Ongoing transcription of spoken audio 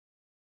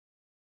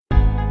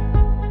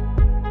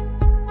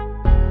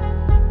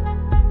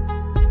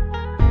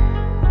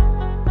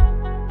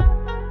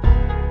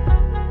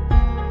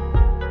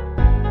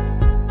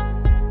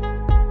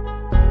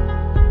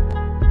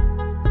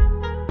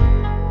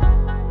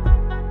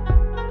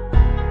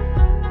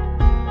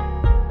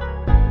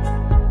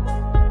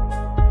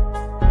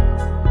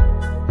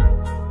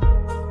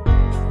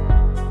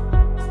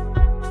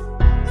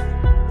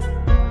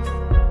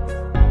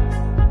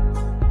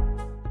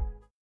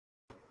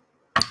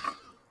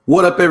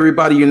What up,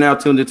 everybody? You're now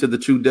tuned into the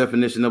true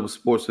definition of a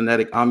sports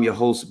fanatic. I'm your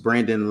host,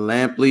 Brandon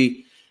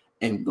Lampley,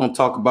 and we're going to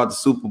talk about the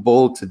Super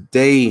Bowl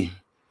today.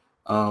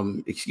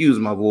 Excuse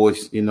my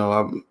voice. I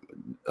don't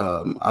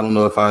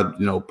know if I,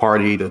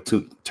 partied or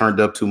turned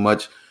up too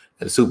much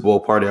at a Super Bowl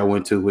party I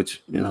went to,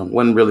 which,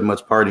 wasn't really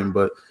much partying,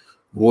 but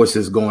voice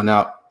is going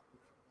out.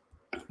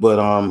 But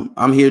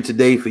I'm here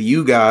today for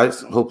you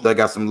guys. Hopefully I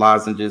got some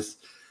lozenges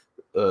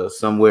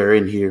somewhere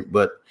in here.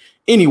 But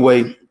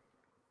anyway,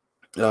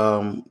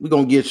 we're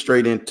going to get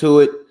straight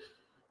into it.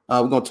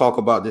 We're going to talk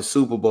about this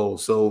Super Bowl.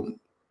 So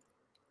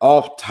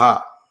off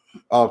top,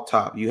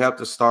 you have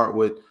to start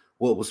with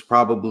what was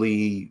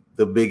probably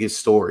the biggest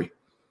story.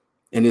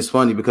 And it's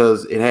funny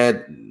because it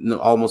had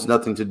almost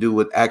nothing to do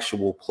with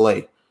actual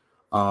play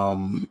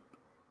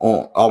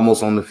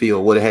almost on the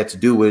field. What it had to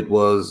do with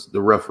was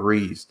the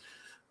referees.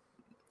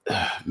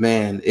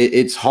 Man,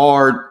 it's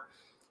hard.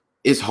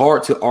 It's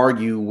hard to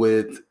argue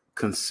with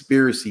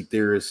conspiracy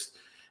theorists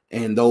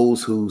and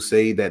those who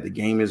say that the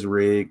game is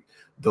rigged,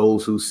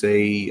 those who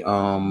say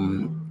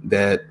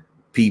that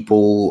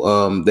people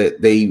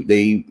that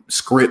they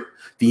script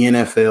the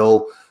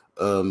NFL,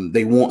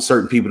 they want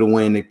certain people to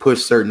win, they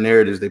push certain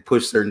narratives, they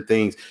push certain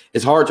things.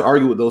 It's hard to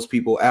argue with those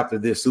people after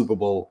this Super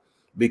Bowl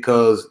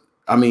because,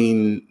 I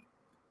mean,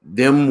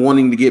 them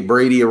wanting to get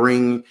Brady a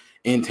ring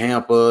in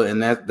Tampa,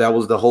 and that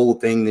was the whole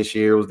thing this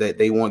year, was that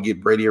they want to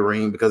get Brady a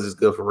ring because it's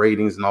good for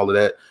ratings and all of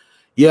that.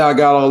 Yeah, I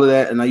got all of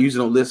that, and I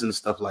usually don't listen to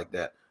stuff like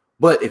that.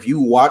 But if you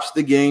watch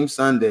the game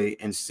Sunday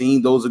and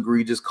seen those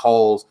egregious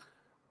calls,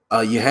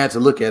 you had to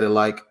look at it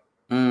like,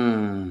 I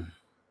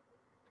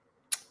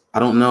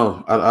don't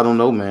know. I don't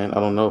know, man. I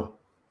don't know.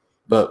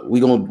 But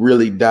we're going to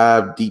really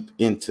dive deep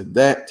into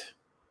that.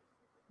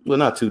 Well,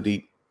 not too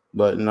deep,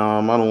 but no,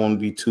 I don't want to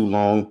be too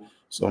long.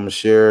 So I'm going to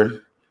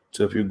share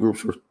to a few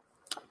groups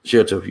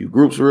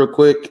real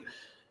quick.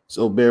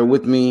 So bear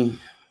with me.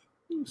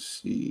 Let's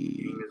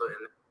see.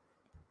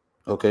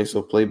 Okay,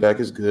 so playback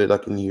is good. I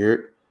can hear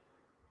it.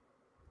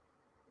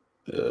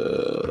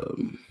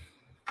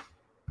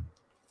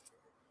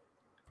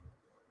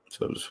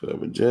 So just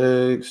whatever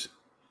Jags.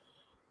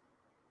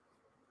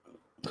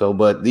 So,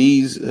 but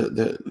these,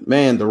 the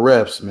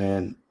refs,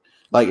 man,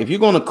 like if you're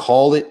gonna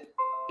call it,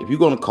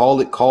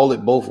 call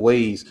it both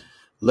ways.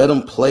 Let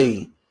them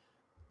play.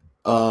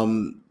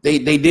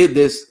 They did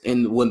this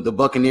when the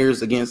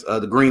Buccaneers against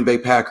the Green Bay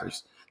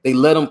Packers. They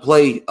let them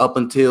play up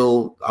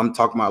until, I'm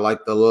talking about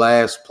like the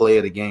last play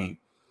of the game.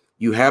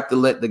 You have to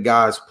let the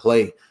guys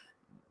play.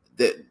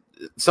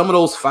 Some of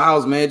those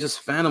fouls, man,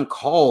 just phantom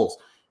calls,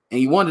 and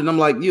you wonder. I'm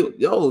like, you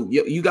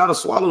got to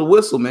swallow the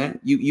whistle, man.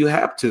 You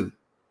have to.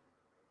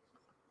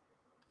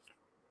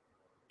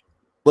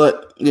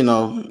 But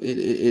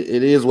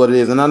it is what it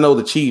is, and I know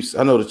the Chiefs.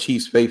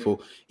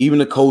 Faithful, even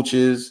the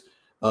coaches,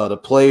 the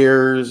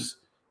players,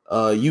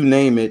 you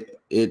name it.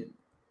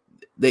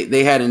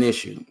 They had an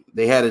issue.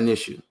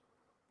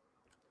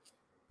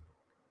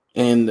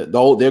 And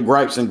their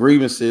gripes and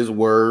grievances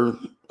were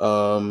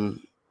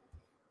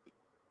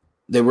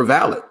they were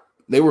valid.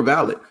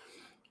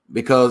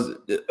 Because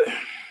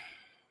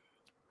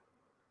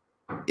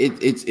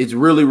it's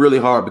really, really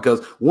hard.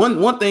 Because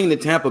one thing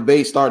that Tampa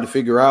Bay started to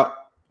figure out,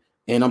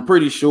 and I'm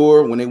pretty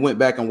sure when they went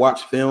back and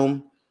watched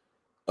film,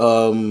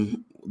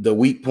 the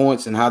weak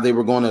points and how they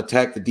were going to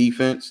attack the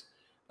defense,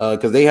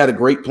 because they had a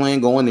great plan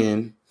going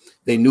in.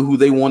 They knew who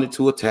they wanted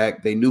to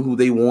attack. They knew who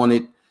they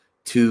wanted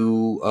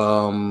to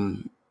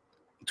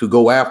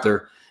go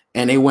after,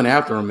 and they went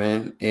after them,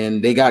 man.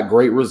 And they got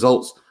great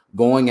results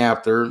going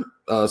after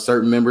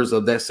certain members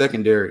of that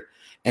secondary.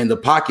 And the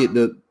pocket,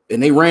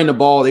 and they ran the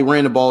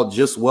ball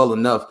just well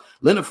enough.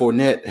 Leonard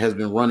Fournette has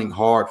been running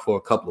hard for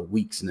a couple of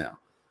weeks now.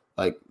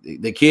 Like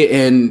the kid,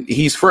 and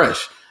he's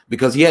fresh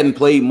because he hadn't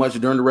played much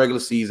during the regular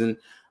season.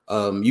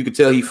 You could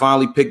tell he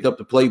finally picked up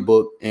the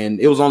playbook, and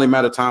it was only a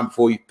matter of time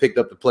before he picked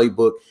up the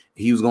playbook.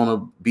 He was going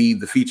to be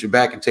the feature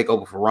back and take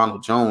over for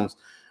Ronald Jones.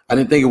 I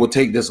didn't think it would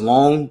take this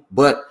long,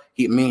 but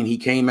he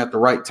came at the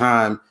right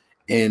time,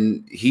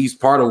 and he's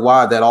part of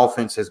why that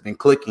offense has been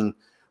clicking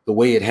the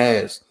way it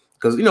has.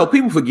 Because,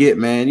 people forget,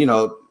 man,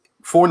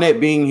 Fournette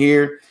being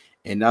here,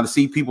 and now to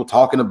see people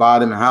talking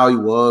about him and how he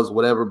was,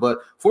 whatever. But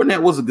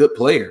Fournette was a good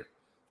player.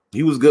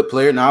 He was a good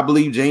player. Now, I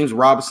believe James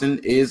Robinson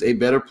is a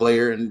better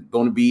player and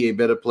going to be a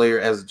better player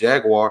as a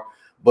Jaguar.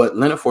 But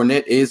Leonard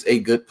Fournette is a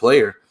good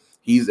player.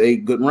 He's a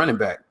good running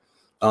back.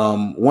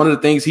 One of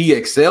the things he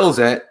excels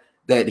at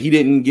that he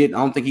didn't get, I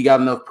don't think he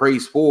got enough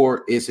praise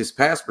for, is his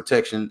pass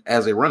protection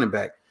as a running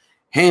back.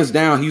 Hands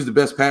down, he's the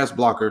best pass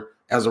blocker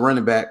as a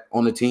running back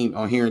on the team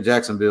here in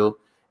Jacksonville.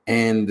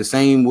 And the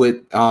same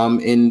with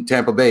in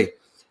Tampa Bay.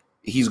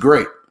 He's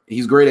great.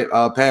 He's great at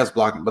pass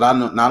blocking. But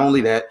not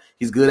only that,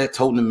 he's good at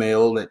toting the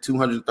mail at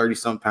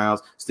 230-some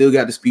pounds. Still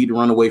got the speed to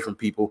run away from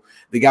people.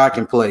 The guy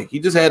can play. He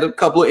just had a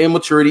couple of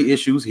immaturity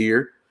issues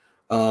here.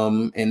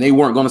 And they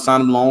weren't going to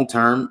sign him long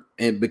term,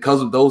 and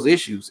because of those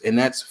issues, and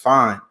that's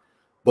fine.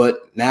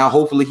 But now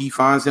hopefully he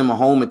finds him a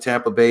home in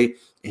Tampa Bay,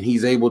 and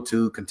he's able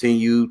to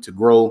continue to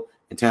grow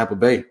in Tampa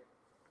Bay.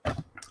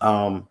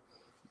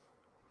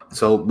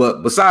 So,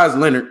 but besides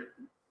Leonard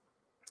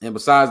and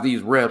besides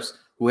these reps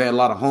who had a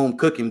lot of home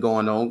cooking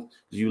going on,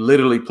 you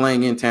literally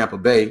playing in Tampa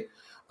Bay.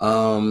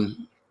 The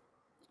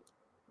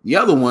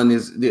other one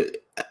is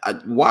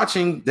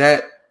watching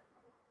that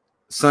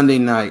Sunday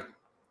night.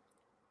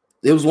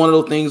 It was one of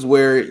those things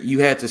where you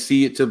had to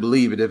see it to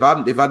believe it. If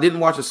I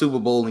didn't watch a Super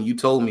Bowl and you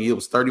told me it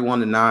was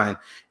 31-9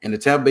 and the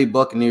Tampa Bay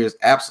Buccaneers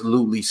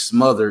absolutely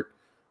smothered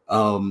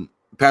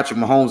Patrick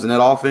Mahomes in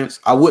that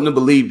offense, I wouldn't have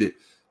believed it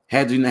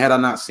had I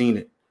not seen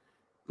it.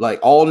 Like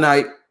all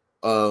night,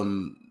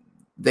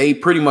 they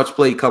pretty much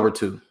played cover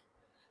 2,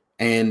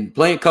 and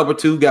playing cover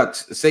 2 got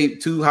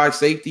two high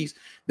safeties.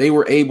 They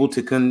were able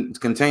to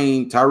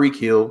contain Tyreek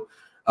Hill.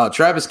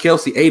 Travis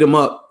Kelce ate him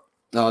up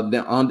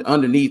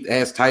underneath,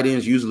 as tight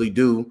ends usually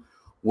do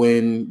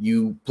when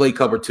you play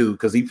cover 2,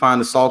 because he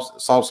finds a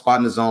soft spot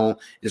in the zone.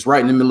 It's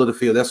right in the middle of the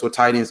field. That's what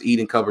tight ends eat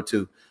in cover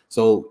 2.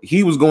 So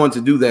he was going to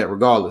do that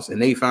regardless,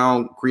 and they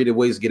found creative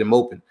ways to get him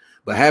open.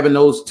 But having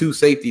those two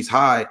safeties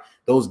high,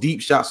 those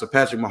deep shots of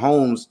Patrick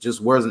Mahomes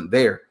just wasn't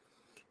there.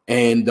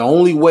 And the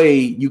only way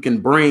you can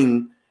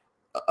bring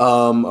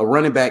a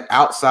running back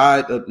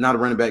outside, not a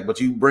running back, but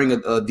you bring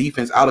a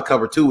defense out of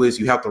cover 2 is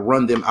you have to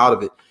run them out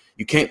of it.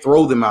 You can't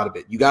throw them out of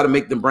it. You got to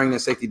make them bring that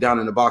safety down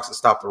in the box and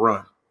stop the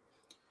run.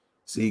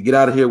 So you get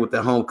out of here with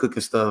that home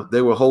cooking stuff.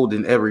 They were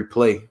holding every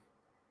play.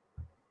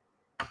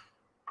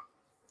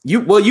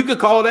 You could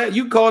call that.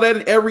 You call that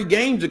in every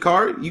game,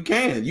 Jakar. You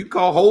can. You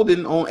call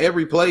holding on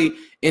every play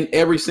in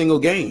every single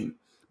game.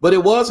 But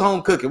it was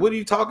home cooking. What are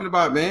you talking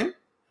about, man?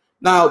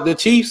 Now the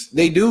Chiefs,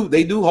 they do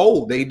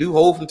hold. They do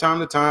hold from time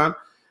to time.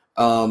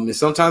 And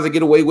sometimes they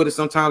get away with it.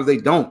 Sometimes they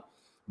don't.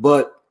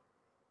 But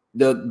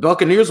the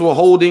Buccaneers were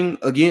holding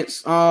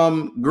against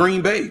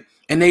Green Bay,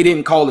 and they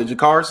didn't call it,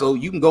 Jakar. So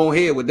you can go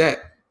ahead with that.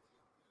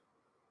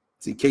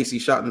 See, Casey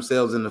shot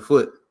themselves in the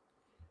foot.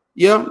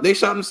 Yeah, they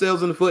shot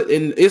themselves in the foot,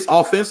 and it's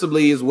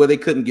offensively is where they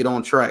couldn't get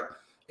on track.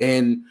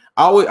 And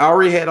I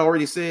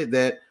already said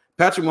that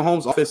Patrick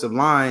Mahomes' offensive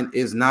line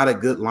is not a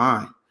good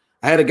line.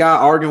 I had a guy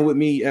arguing with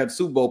me at the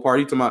Super Bowl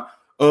party talking about,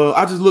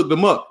 I just looked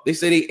them up. They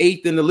say they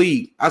 8th in the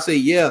league. I say,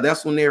 yeah,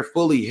 that's when they're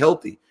fully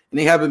healthy, and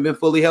they haven't been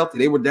fully healthy.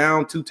 They were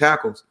down 2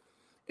 tackles.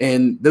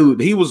 And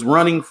dude, he was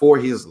running for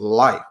his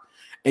life.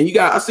 And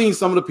I seen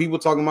some of the people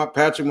talking about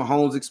Patrick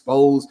Mahomes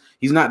exposed.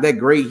 He's not that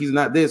great. He's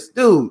not this.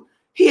 Dude,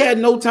 he had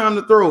no time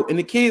to throw. And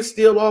the kid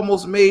still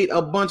almost made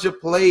a bunch of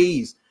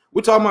plays.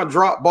 We're talking about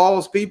drop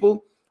balls,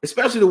 people,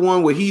 especially the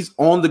one where he's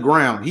on the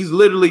ground. He's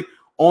literally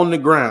on the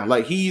ground.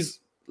 Like he's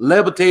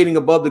levitating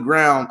above the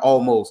ground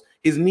almost.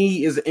 His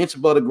knee is an inch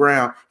above the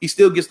ground. He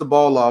still gets the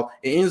ball off.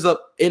 It ends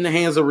up in the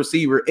hands of a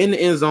receiver in the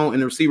end zone,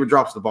 and the receiver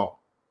drops the ball.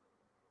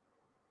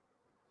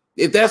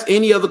 If that's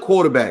any other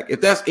quarterback,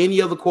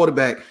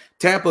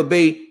 Tampa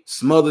Bay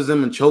smothers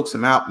him and chokes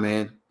him out,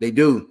 man. They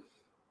do.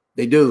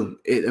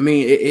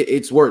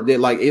 It's worth it.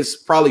 Like it's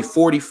probably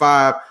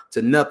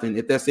 45-0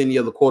 if that's any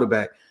other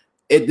quarterback.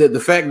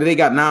 The fact that they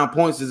got 9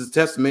 points is a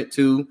testament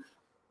to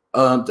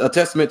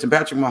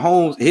Patrick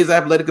Mahomes, his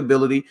athletic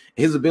ability,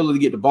 his ability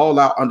to get the ball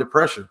out under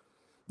pressure,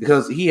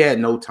 because he had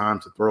no time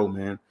to throw,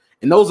 man.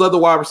 And those other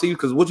wide receivers,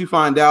 because what you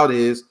find out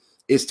is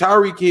it's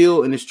Tyreek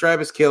Hill and it's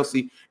Travis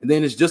Kelce, and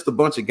then it's just a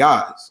bunch of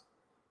guys.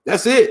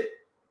 That's it.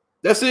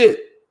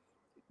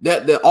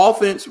 That the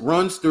offense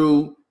runs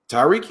through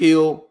Tyreek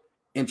Hill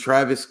and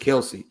Travis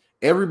Kelce.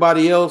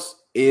 Everybody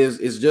else is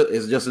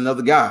just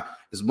another guy.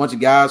 It's a bunch of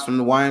guys from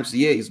the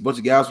YMCA. It's a bunch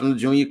of guys from the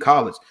junior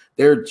college.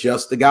 They're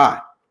just a guy.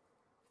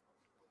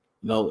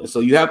 So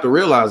you have to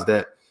realize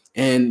that.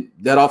 And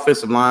that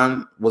offensive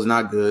line was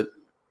not good.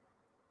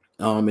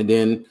 And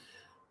then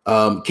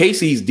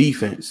Casey's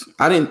defense.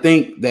 I didn't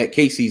think that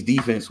Casey's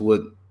defense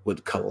would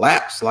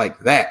collapse like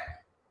that.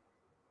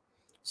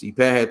 See,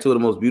 Pat had 2 of the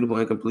most beautiful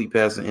incomplete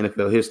passes in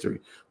NFL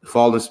history. The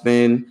fall and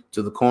spin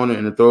to the corner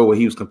and the throw where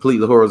he was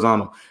completely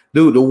horizontal.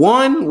 Dude, the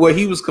one where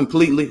he was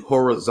completely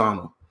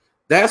horizontal,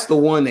 that's the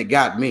one that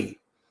got me.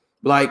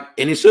 Like,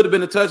 and it should have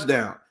been a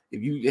touchdown.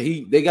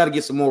 They got to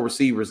get some more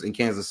receivers in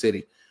Kansas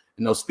City.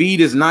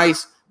 Speed is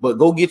nice, but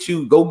go get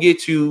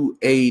you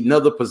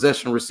another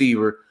possession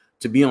receiver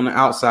to be on the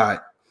outside,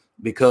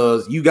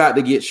 because you got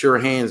to get sure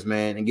hands,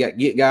 man, and get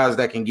guys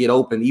that can get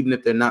open even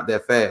if they're not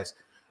that fast,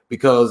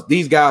 because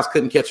these guys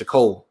couldn't catch a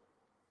cold.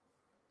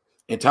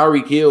 And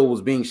Tyreek Hill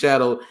was being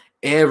shadowed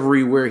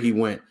everywhere he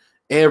went.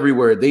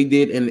 Everywhere. They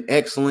did an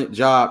excellent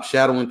job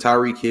shadowing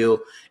Tyreek Hill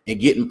and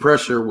getting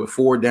pressure with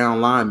 4 down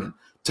linemen.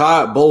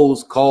 Todd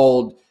Bowles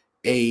called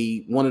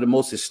one of the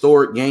most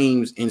historic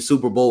games in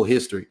Super Bowl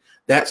history.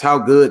 That's how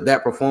good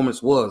that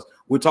performance was.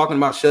 We're talking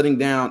about shutting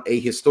down a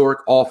historic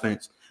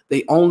offense.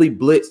 They only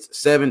blitzed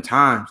 7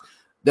 times.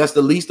 That's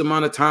the least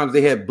amount of times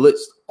they had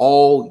blitzed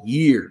all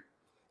year.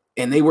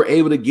 And they were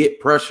able to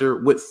get pressure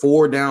with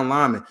 4 down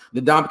linemen.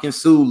 The Ndamukong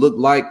Suh looked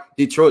like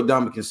Detroit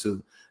Ndamukong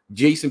Suh.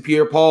 Jason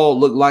Pierre-Paul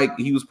looked like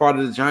he was part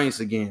of the Giants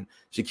again.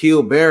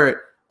 Shaquille Barrett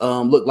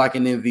looked like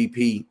an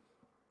MVP.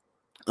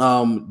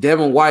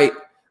 Devin White,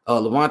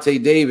 Levante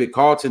David,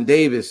 Carlton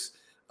Davis,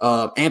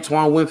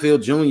 Antoine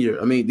Winfield Jr.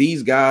 I mean,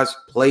 these guys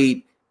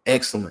played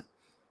excellent.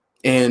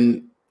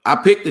 And I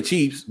picked the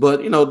Chiefs,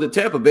 but the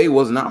Tampa Bay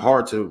was not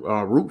hard to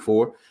root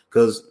for,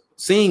 because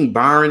seeing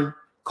Byron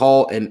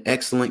call an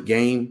excellent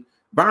game,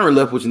 Byron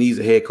Leftwich needs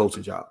a head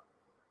coaching job.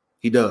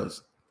 He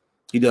does.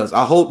 He does.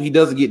 I hope he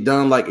doesn't get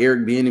done like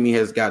Eric Bieniemy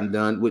has gotten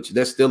done, which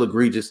that's still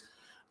egregious.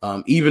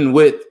 Even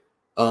with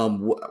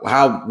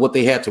what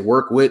they had to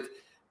work with,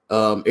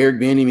 Eric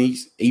Bieniemy,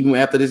 even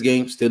after this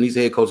game, still needs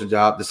a head coaching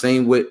job. The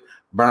same with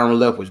Byron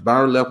Leftwich.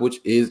 Byron Leftwich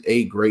is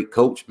a great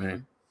coach,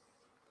 man.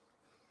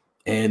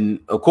 And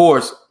of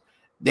course,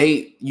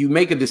 you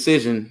make a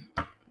decision.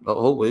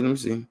 Oh, wait, let me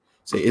see.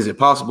 Say, is it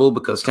possible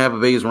because Tampa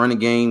Bay's running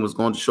game was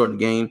going to shorten the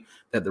game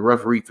that the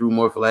referee threw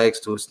more flags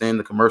to extend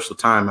the commercial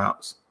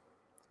timeouts?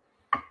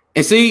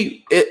 And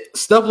see,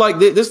 stuff like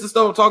this. This is the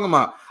stuff I'm talking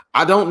about.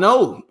 I don't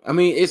know. I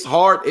mean, it's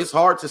hard. It's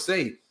hard to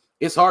say.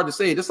 It's hard to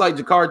say. Just like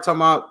Jakar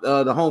talking about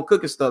the home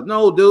cooking stuff.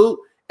 No, dude.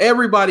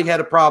 Everybody had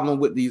a problem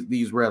with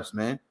these refs,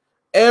 man.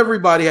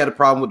 Everybody had a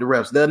problem with the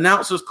refs. The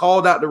announcers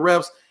called out the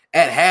refs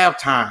at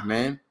halftime,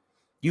 man.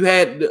 You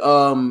had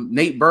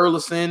Nate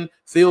Burleson,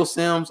 Phil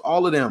Simms,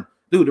 all of them.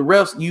 Dude, the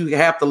refs, you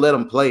have to let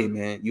them play,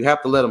 man. You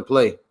have to let them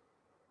play.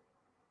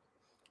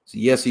 So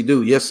yes, he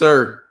do. Yes,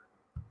 sir.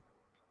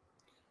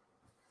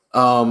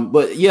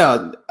 But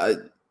yeah,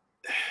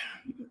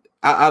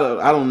 I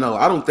don't know.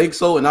 I don't think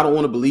so, and I don't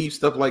want to believe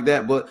stuff like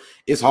that. But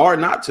it's hard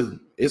not to.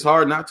 It's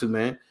hard not to,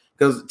 man.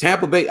 Because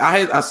Tampa Bay,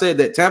 I said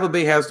that Tampa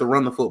Bay has to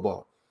run the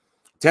football.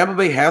 Tampa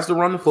Bay has to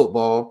run the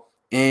football,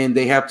 and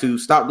they have to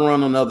stop the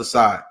run on the other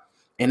side.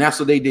 And that's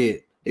what they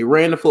did. They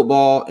ran the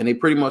football, and they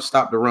pretty much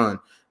stopped the run.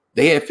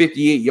 They had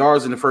 58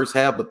 yards in the first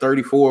half, but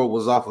 34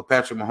 was off of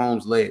Patrick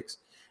Mahomes' legs.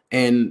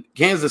 And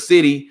Kansas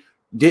City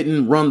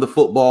didn't run the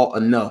football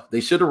enough.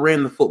 They should have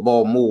ran the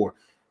football more.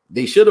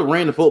 They should have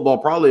ran the football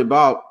probably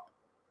about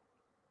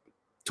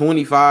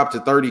 25 to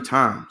 30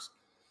 times,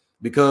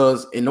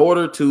 because in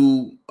order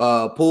to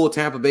pull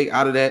Tampa Bay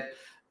out of that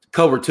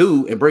cover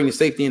 2 and bring the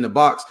safety in the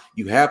box,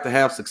 you have to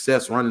have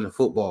success running the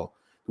football.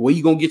 The way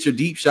you're going to get your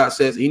deep shot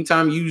sets,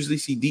 anytime you usually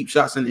see deep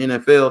shots in the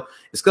NFL,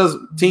 it's because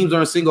teams are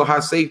in single high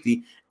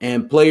safety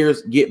and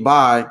players get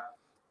by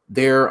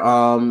their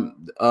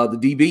the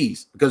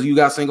DBs because you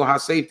got single high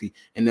safety.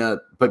 And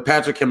but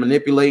Patrick can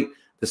manipulate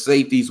the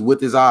safeties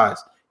with his eyes.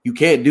 You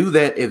can't do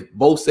that if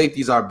both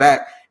safeties are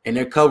back and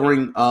they're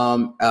covering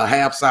a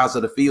half size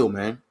of the field,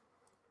 man.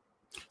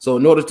 So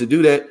in order to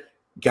do that,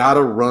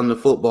 gotta run the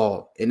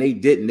football, and they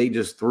didn't. They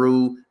just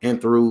threw and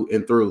threw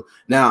and threw.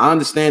 Now I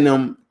understand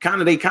them.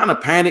 They kind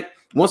of panicked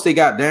once they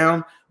got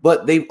down,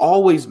 but they've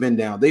always been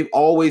down. They've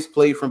always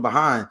played from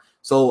behind.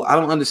 So I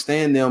don't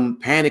understand them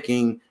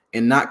panicking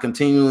and not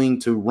continuing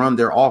to run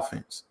their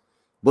offense.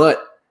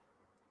 But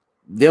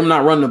them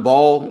not running the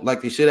ball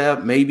like they should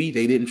have, maybe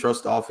they didn't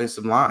trust the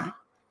offensive line,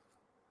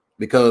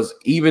 because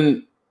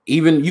even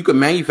you can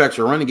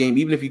manufacture a running game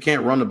even if you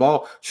can't run the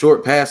ball,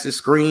 short passes,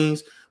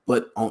 screens.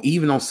 But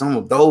even on some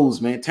of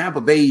those, man,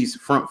 Tampa Bay's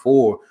front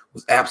four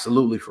was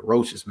absolutely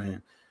ferocious,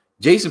 man.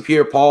 Jason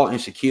Pierre-Paul and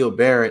Shaquille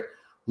Barrett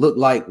look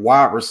like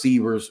wide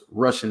receivers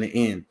rushing the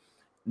end.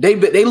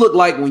 They look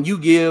like when you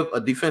give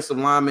a defensive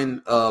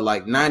lineman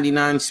like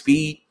 99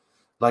 speed,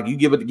 like you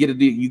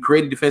you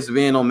create a defensive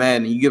end on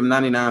Madden and you give him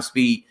 99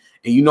 speed,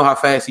 and you know how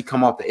fast he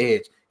come off the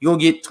edge. You're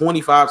gonna get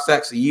 25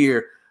 sacks a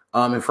year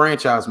in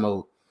franchise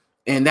mode,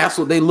 and that's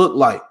what they look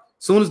like.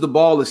 Soon as the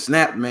ball is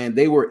snapped, man,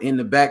 they were in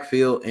the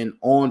backfield and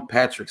on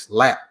Patrick's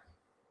lap.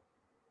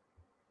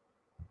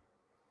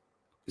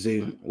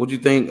 See, what do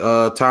you think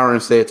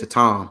Tyron said to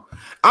Tom?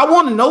 I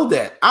want to know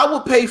that. I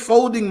would pay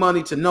folding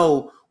money to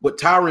know what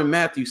Tyron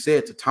Matthew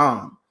said to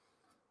Tom.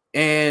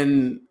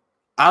 And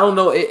I don't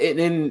know.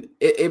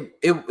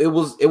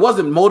 It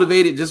wasn't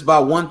motivated just by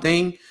one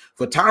thing.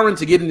 For Tyron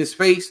to get in his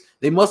face,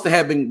 they must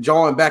have been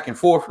jawing back and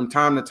forth from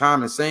time to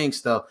time and saying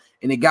stuff,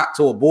 and it got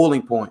to a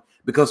boiling point.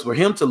 Because for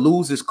him to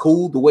lose his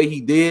cool the way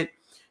he did,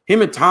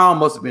 him and Tom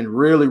must have been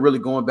really, really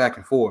going back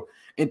and forth.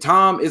 And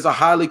Tom is a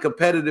highly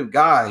competitive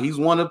guy. He's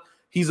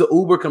an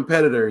uber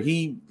competitor.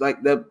 He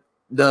like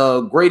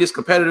the greatest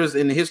competitors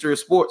in the history of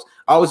sports.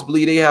 I always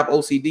believe they have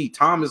OCD.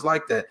 Tom is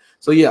like that.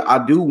 So yeah,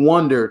 I do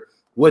wonder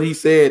what he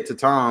said to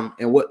Tom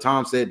and what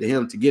Tom said to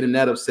him to get him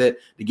that upset,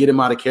 to get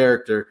him out of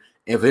character,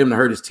 and for him to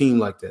hurt his team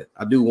like that.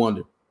 I do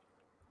wonder.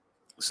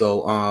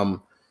 So,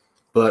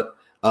 but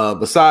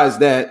besides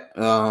that,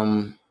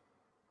 man,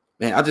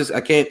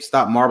 I can't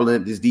stop marveling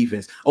at this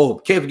defense. Oh,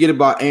 can't forget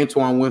about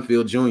Antoine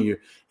Winfield Jr.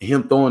 and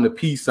him throwing the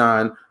peace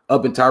sign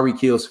up in Tyreek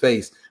Hill's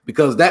face,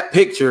 because that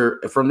picture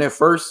from that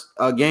first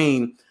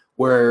game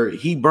where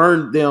he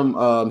burned them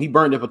for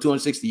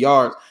 260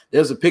 yards.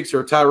 There's a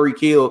picture of Tyreek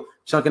Hill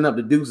chunking up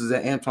the deuces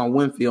at Antoine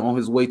Winfield on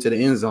his way to the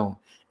end zone.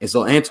 And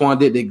so Antoine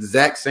did the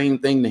exact same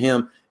thing to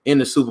him in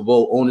the Super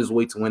Bowl on his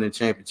way to winning a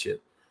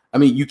championship. I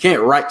mean, you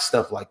can't write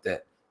stuff like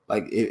that.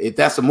 Like if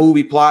that's a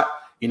movie plot,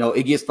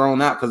 it gets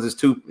thrown out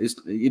because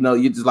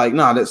you're just like,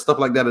 nah, that stuff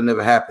like that'll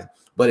never happen.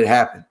 But it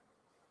happened.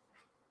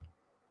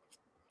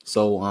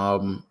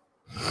 So,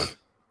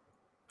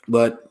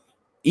 but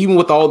even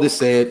with all this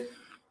said,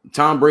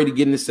 Tom Brady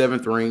getting his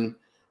 7th ring,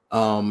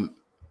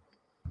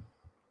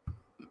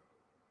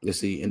 Let's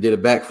see, and did a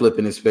backflip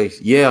in his face.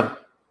 Yeah,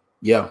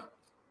 yeah,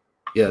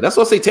 yeah. That's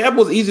what I say. Tampa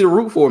was easy to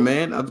root for,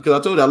 man. Because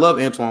I told you I love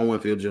Antoine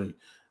Winfield Jr.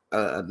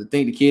 I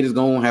think the kid is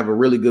going to have a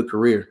really good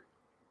career.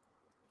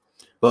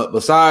 But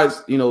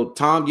besides,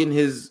 Tom getting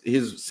his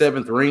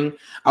seventh ring,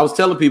 I was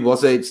telling people, I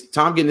said,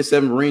 Tom getting his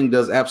seventh ring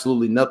does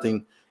absolutely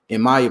nothing,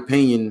 in my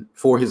opinion,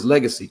 for his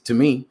legacy to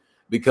me,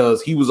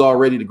 because he was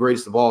already the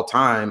greatest of all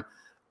time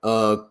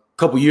a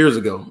couple years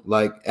ago.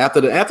 Like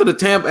after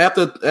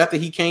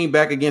he came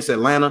back against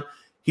Atlanta,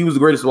 he was the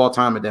greatest of all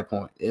time at that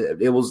point.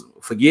 It was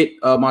forget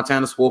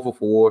Montana's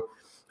 4-for-4,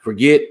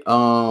 forget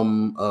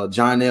John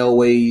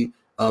Elway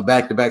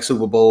back-to-back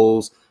Super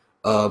Bowls.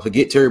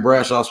 Forget Terry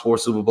Bradshaw's 4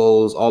 Super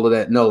Bowls, all of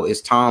that. No,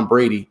 it's Tom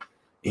Brady,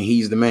 and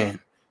he's the man.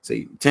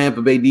 See,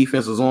 Tampa Bay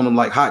defense was on him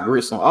like hot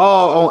grits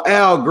on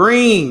Al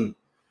Green.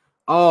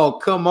 Oh,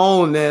 come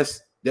on,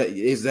 that's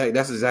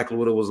exactly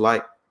what it was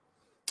like.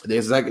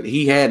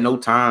 He had no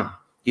time.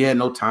 He had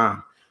no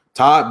time.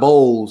 Todd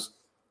Bowles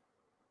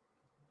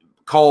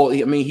called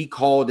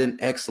an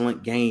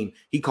excellent game.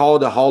 He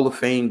called a Hall of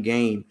Fame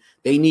game.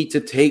 They need to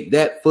take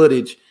that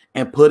footage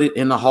and put it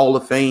in the Hall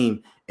of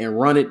Fame and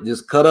run it,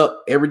 just cut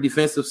up every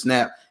defensive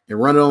snap and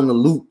run it on the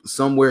loop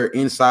somewhere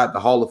inside the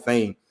Hall of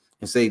Fame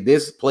and say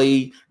this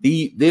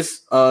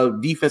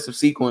defensive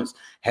sequence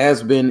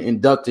has been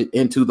inducted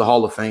into the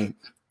Hall of Fame.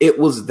 It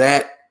was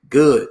that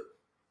good.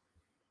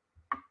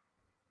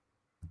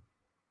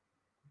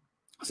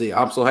 See,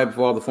 I'm so happy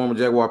for all the former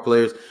Jaguar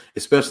players,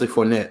 especially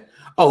Fournette.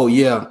 Oh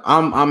yeah,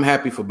 I'm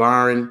happy for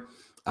Byron.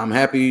 I'm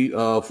happy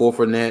for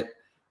Fournette.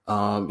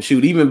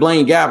 Even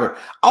Blaine Gabbert.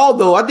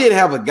 Although I did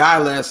have a guy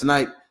last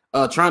night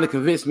trying to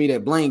convince me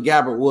that Blaine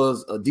Gabbert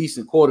was a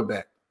decent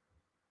quarterback.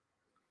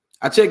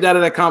 I checked out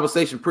of that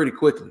conversation pretty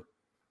quickly.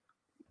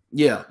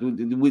 Yeah,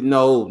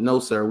 no,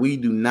 sir. We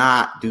do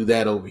not do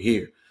that over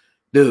here.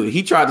 Dude,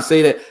 he tried to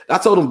say that. I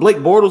told him Blake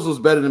Bortles was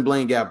better than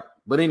Blaine Gabbert.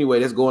 But anyway,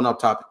 that's going off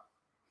topic.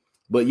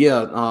 But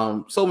yeah,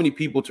 so many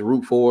people to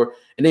root for.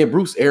 And then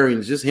Bruce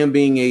Arians, just him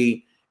being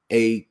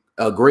a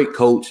great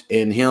coach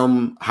and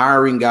him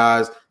hiring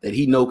guys that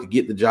he know could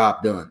get the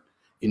job done.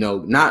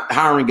 Not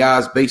hiring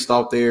guys based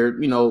off their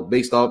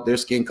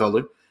skin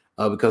color,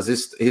 because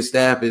his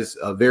staff is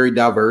very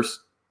diverse.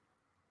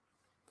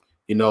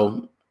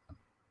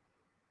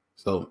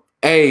 So,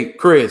 hey,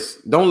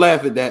 Chris, don't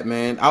laugh at that,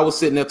 man. I was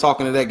sitting there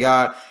talking to that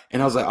guy,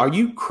 and I was like, "Are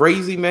you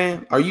crazy,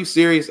 man? Are you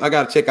serious? I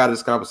got to check out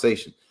this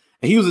conversation."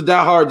 And he was a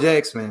diehard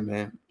Jags fan,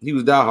 man. He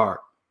was diehard.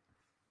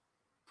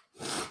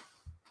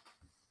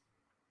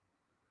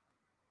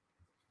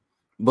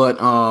 But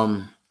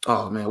oh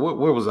man,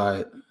 where was I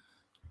at?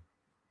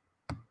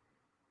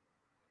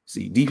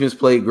 See, defense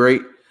played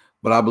great,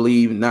 but I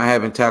believe not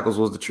having tackles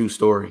was the true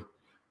story.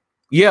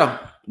 Yeah,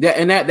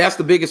 that's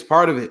the biggest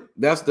part of it.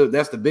 That's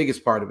the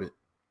biggest part of it.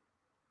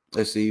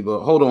 Let's see,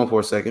 but hold on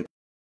for a second.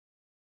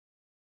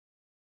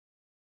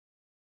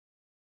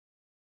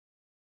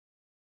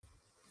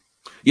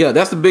 Yeah,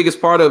 that's the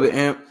biggest part of it.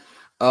 And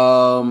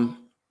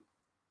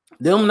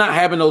them not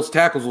having those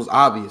tackles was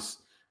obvious.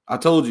 I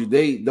told you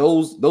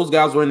those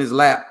guys were in his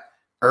lap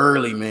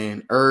early,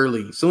 man.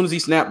 Early. As soon as he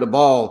snapped the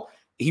ball,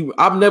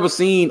 I've never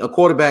seen a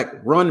quarterback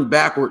run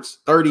backwards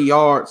 30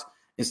 yards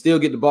and still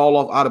get the ball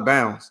off out of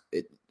bounds.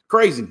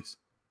 Craziness.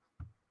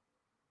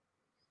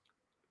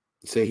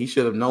 Say he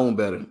should have known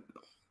better.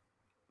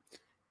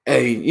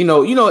 Hey, it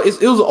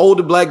was an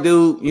older black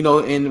dude,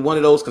 and one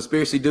of those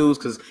conspiracy dudes,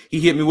 because he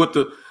hit me with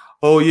the,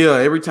 oh yeah,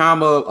 every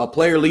time a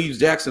player leaves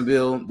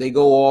Jacksonville, they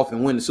go off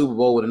and win the Super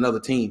Bowl with another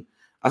team.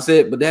 I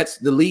said, but that's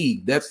the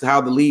league. That's how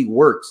the league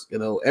works.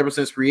 Ever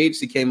since free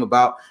agency came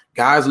about,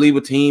 guys leave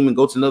a team and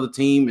go to another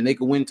team and they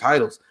can win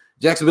titles.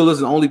 Jacksonville is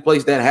the only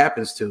place that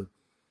happens to.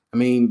 I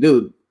mean,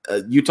 dude,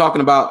 you're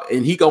talking about,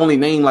 and he can only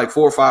name like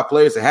 4 or 5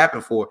 players it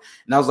happened for.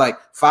 And I was like,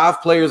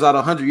 5 players out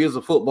of 100 years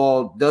of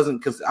football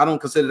I don't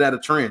consider that a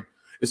trend.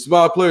 It's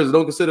 5 players that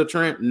don't consider a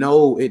trend.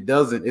 No, it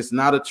doesn't. It's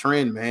not a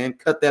trend, man.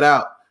 Cut that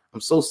out.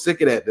 I'm so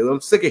sick of that, dude. I'm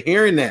sick of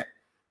hearing that.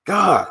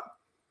 God.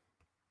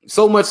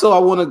 So much so I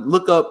want to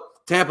look up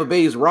Tampa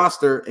Bay's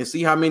roster and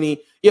see how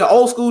many. Yeah,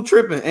 old school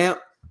tripping, Amp.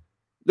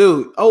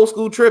 Dude, old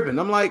school tripping.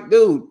 I'm like,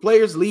 dude,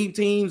 players leave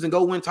teams and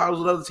go win titles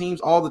with other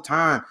teams all the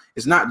time.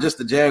 It's not just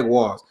the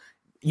Jaguars.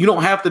 You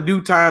don't have to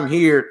do time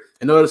here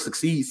in order to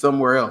succeed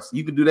somewhere else.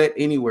 You can do that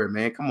anywhere,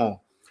 man. Come on.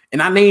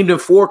 And I named him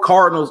 4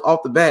 Cardinals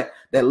off the bat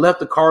that left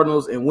the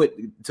Cardinals and went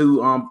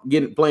to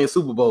playing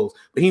Super Bowls.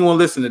 But he won't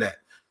listen to that.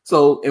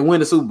 So, and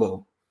win the Super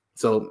Bowl.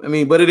 So, I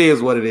mean, but it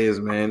is what it is,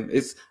 man.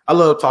 I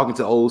love talking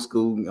to the old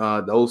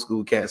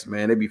school cats,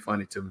 man. They be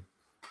funny to me.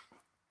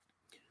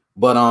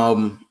 But I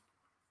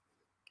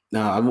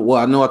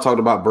know I talked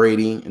about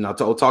Brady, and I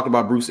talked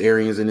about Bruce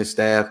Arians and his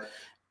staff,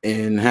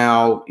 and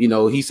how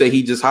he said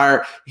he just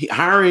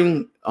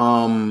hiring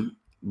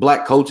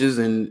black coaches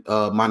and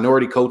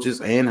minority coaches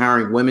and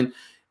hiring women.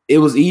 It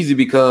was easy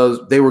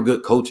because they were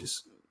good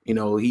coaches.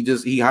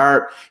 He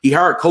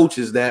hired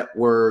coaches that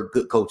were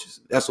good coaches.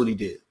 That's what he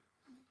did.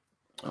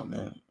 Oh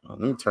man, let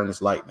me turn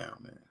this light down,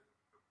 man.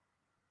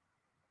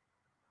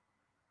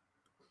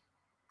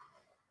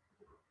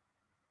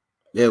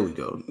 There we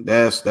go.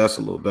 That's a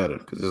little better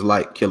because it's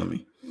like killing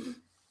me.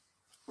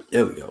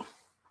 There we go.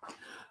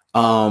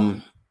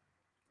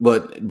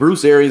 But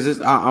Bruce Arians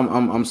is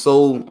I'm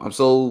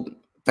so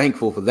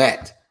thankful for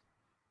that.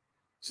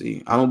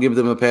 See, I don't give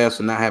them a pass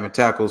for not having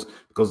tackles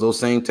because those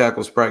same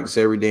tackles practice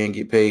every day and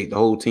get paid. The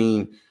whole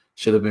team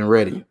should have been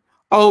ready.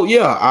 Oh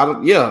yeah,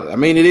 I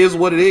mean, it is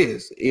what it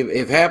is.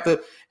 If half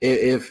the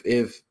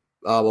if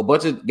a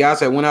bunch of guys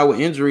that went out with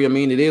injury, I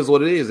mean, it is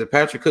what it is. If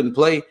Patrick couldn't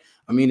play,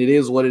 I mean, it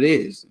is what it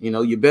is. You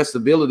know, your best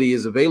ability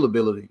is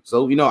availability.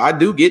 So, you know, I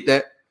do get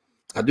that.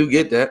 I do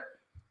get that.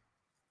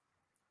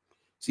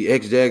 See,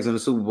 ex-Jags in the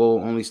Super Bowl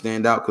only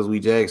stand out because we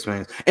Jags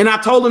fans. And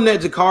I told him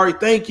that, Jakari.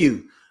 Thank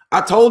you. I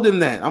told him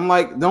that. I'm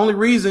like, the only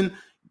reason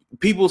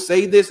people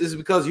say this is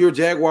because you're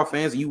Jaguar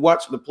fans and you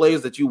watch the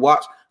players that you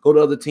watch go to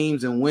other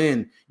teams and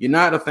win. You're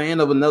not a fan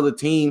of another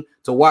team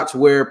to watch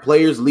where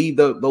players leave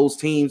those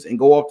teams and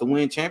go off to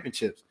win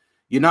championships.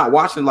 You're not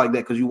watching like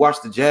that because you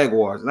watch the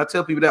Jaguars. And I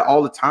tell people that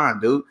all the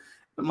time, dude.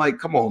 I'm like,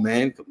 come on,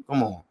 man.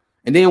 Come on.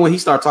 And then when he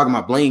started talking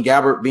about Blaine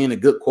Gabbert being a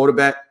good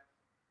quarterback,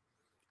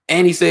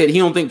 and he said he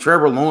don't think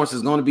Trevor Lawrence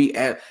is going to be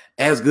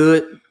as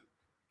good.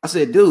 I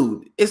said,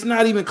 dude, it's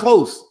not even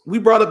close. We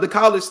brought up the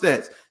college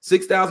stats.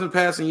 6,000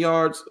 passing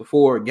yards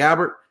for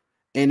Gabbert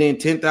and then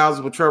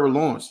 10,000 for Trevor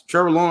Lawrence.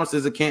 Trevor Lawrence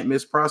is a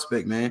can't-miss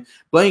prospect, man.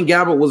 Blaine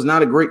Gabbert was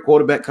not a great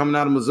quarterback coming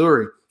out of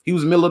Missouri. He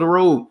was middle of the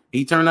road.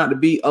 He turned out to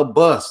be a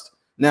bust.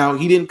 Now,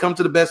 he didn't come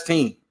to the best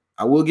team.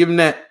 I will give him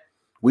that.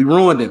 We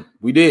ruined him.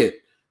 We did.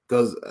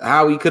 Because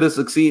how he could have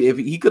succeeded, if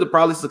he could have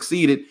probably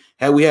succeeded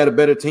had we had a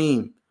better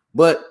team.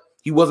 But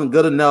he wasn't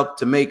good enough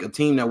to make a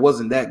team that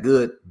wasn't that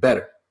good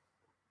better.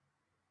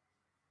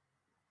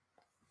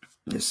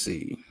 Let's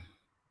see.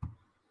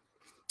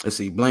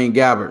 Blaine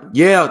Gabbert.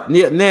 Yeah,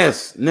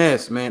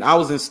 Ness, man. I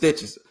was in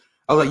stitches.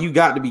 I was like, you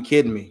got to be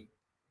kidding me.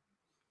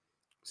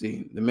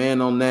 See, the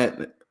man on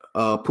that,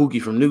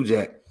 Pookie from New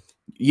Jack.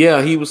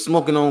 Yeah, he was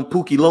smoking on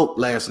Pookie Lope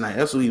last night.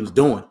 That's what he was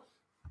doing.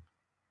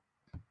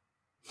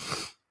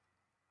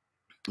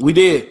 We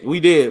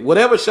did.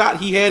 Whatever shot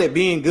he had at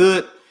being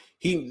good,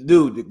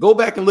 dude, go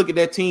back and look at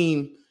that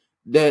team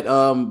that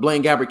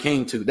Blaine Gabbert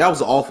came to. That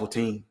was an awful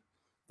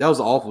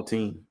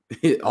team.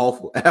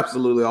 Awful,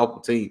 absolutely awful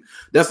team.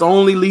 That's the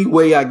only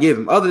leeway I give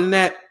him. Other than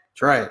that,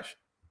 trash.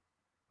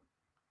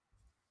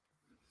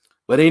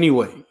 But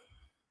anyway,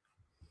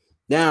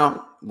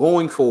 now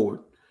going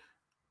forward,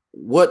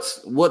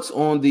 what's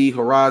on the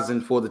horizon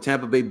for the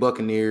Tampa Bay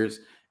Buccaneers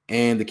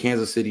and the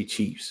Kansas City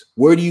Chiefs?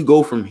 Where do you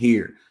go from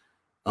here?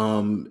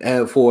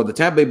 For the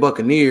Tampa Bay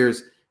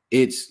Buccaneers,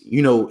 it's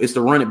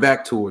the run it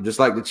back tour, just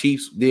like the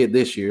Chiefs did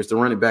this year. It's the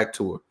run it back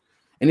tour.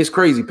 And it's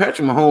crazy.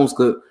 Patrick Mahomes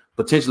could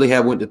potentially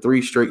have went to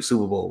 3 straight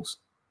Super Bowls.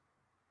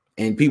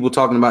 And people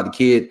talking about the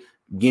kid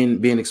again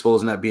being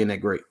exposed and not being that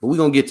great. But we're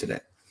going to get to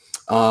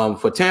that.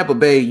 For Tampa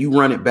Bay, you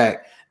run it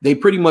back. They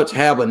pretty much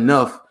have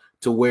enough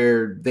to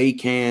where they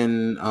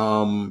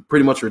can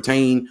pretty much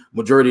retain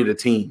majority of the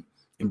team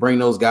and bring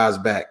those guys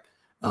back.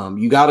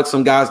 You got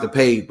some guys to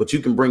pay, but you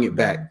can bring it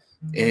back.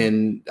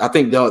 And I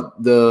think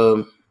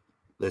the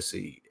let's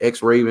see,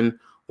 ex-Raven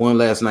won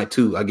last night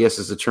too. I guess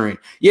it's a trend.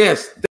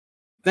 Yes.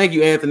 Thank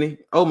you, Anthony.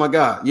 Oh my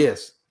God.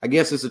 Yes. I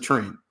guess it's a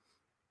trend.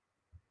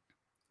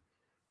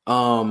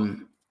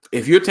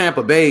 If you're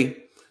Tampa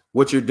Bay,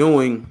 what you're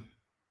doing,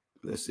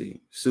 let's see,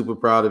 super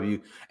proud of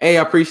you. Hey,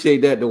 I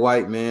appreciate that,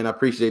 Dwight, man. I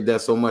appreciate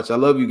that so much. I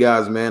love you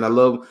guys, man. I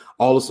love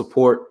all the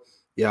support.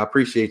 Yeah, I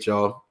appreciate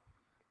y'all.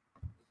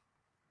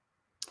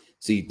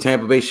 See,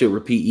 Tampa Bay should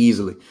repeat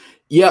easily.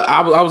 Yeah,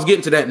 I was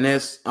getting to that,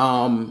 Ness.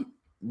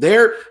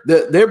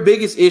 Their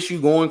biggest issue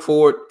going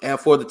forward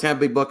for the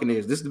Tampa Bay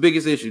Buccaneers. This is the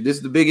biggest issue. This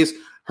is the biggest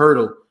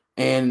hurdle.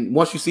 And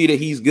once you see that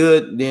he's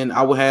good, then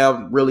I will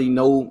have really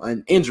no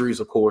injuries,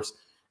 of course.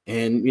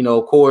 And,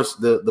 of course,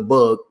 the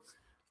bug.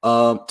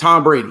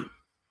 Tom Brady.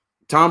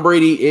 Tom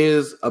Brady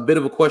is a bit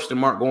of a question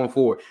mark going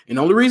forward. And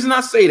the only reason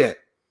I say that,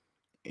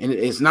 and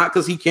it's not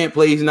because he can't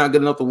play, he's not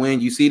good enough to win.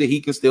 You see that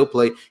he can still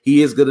play.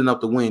 He is good enough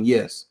to win,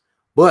 yes.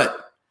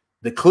 But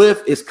the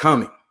cliff is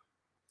coming.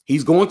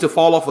 He's going to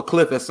fall off a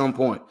cliff at some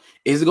point.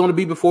 Is it going to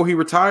be before he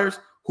retires?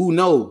 Who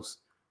knows?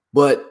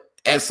 But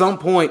at some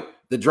point,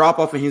 the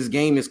drop-off in his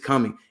game is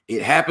coming.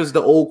 It happens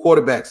to old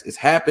quarterbacks. It's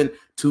happened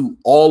to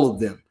all of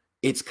them.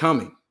 It's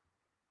coming.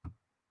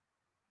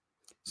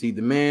 See,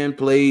 the man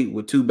played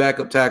with 2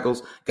 backup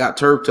tackles, got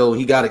turf toe,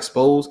 he got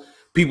exposed.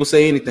 People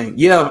say anything.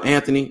 Yeah,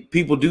 Anthony,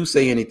 people do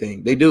say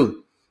anything. They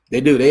do.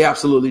 They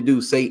absolutely do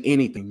say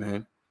anything,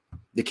 man.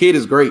 The kid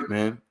is great,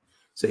 man.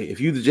 Say, if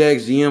you the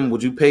Jags GM,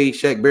 would you pay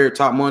Shaq Barrett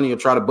top money or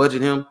try to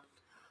budget him?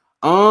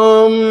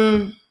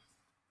 I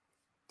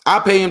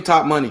pay him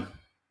top money.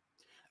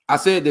 I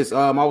said this.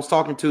 I was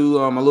talking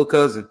to my little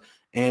cousin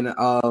and my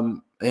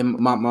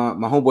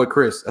homeboy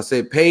Chris. I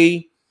said,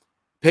 pay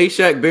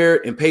Shaq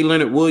Barrett and pay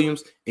Leonard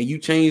Williams, and you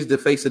change the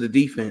face of the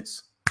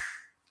defense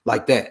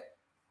like that.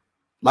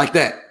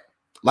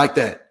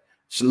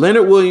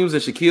 Leonard Williams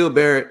and Shaquille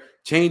Barrett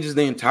changes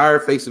the entire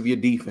face of your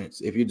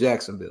defense if you're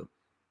Jacksonville.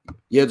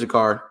 Yeah,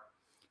 Jakar.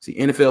 See,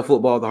 NFL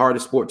football, the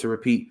hardest sport to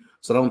repeat.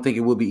 So I don't think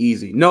it will be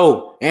easy.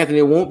 No, Anthony,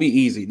 it won't be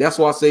easy. That's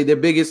why I say their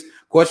biggest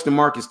question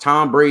mark is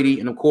Tom Brady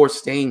and, of course,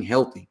 staying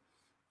healthy.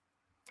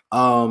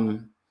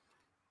 And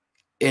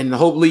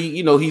hopefully,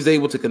 he's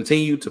able to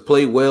continue to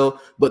play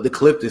well. But the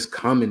cliff is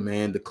coming,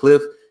 man. The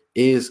cliff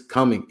is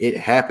coming. It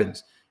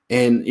happens.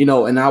 And,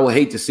 and I would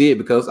hate to see it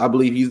because I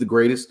believe he's the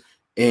greatest.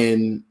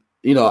 And,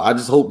 I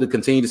just hope to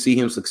continue to see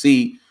him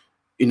succeed,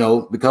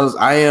 because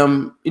I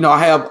am,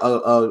 I have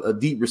a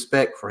deep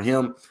respect for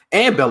him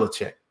and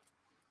Belichick.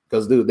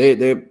 Because, dude,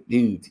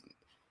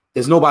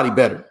 there's nobody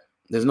better.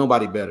 There's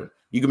nobody better.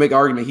 You can make an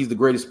argument he's the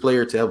greatest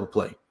player to ever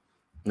play.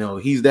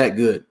 He's that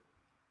good.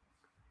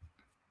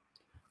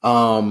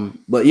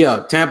 But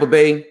yeah, Tampa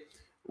Bay,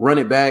 run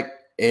it back,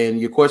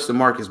 and your question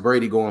mark is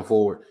Brady going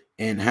forward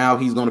and how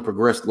he's going to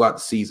progress throughout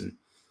the season.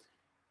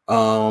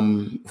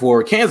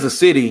 For Kansas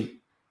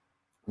City,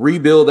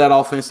 rebuild that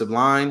offensive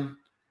line.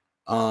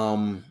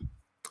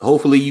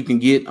 Hopefully you can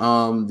get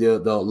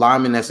the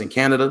lineman that's in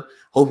Canada.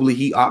 Hopefully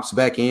he opts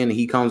back in and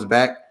he comes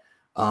back.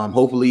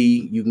 Hopefully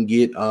you can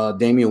get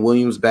Damian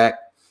Williams back.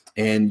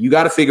 And you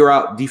got to figure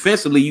out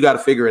defensively, you got to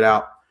figure it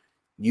out.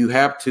 You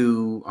have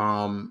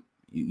to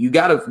you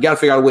got to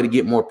figure out a way to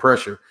get more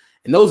pressure.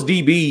 And those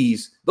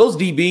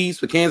DBs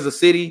for Kansas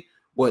City,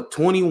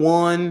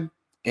 21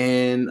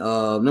 and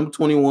number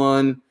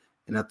 21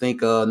 and I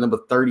think number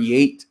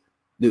 38,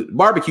 dude,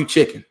 barbecue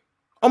chicken.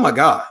 Oh my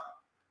God.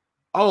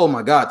 Oh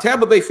my God.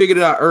 Tampa Bay figured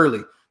it out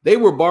early. They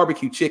were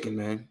barbecue chicken,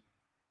 man.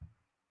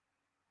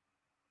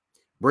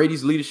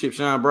 Brady's leadership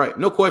shine bright.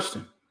 No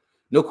question.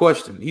 No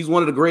question. He's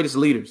one of the greatest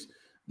leaders.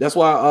 That's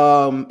why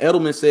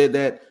Edelman said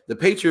that the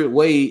Patriot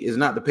way is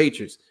not the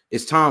Patriots.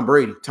 It's Tom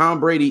Brady. Tom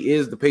Brady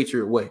is the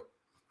Patriot way.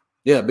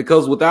 Yeah,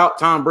 because without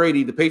Tom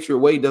Brady, the Patriot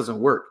way doesn't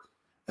work.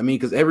 I mean,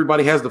 because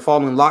everybody has to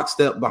fall in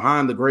lockstep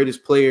behind the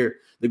greatest player,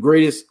 the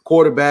greatest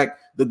quarterback,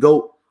 the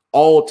GOAT,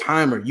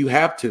 all-timer. You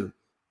have to.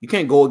 You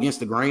can't go against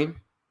the grain.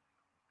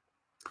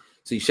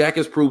 See, Shaq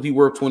has proved he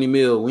worth 20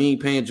 mil. We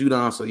ain't paying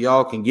Judon, so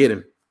y'all can get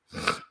him.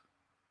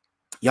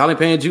 Y'all ain't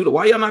paying Judon.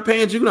 Why y'all not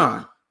paying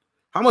Judon?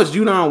 How much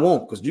Judon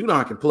want? Because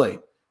Judon can play.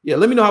 Yeah,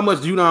 let me know how much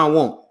Judon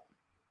want.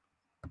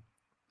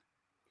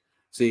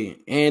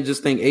 See, and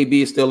just think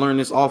AB is still learning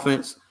this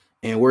offense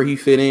and where he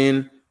fit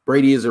in.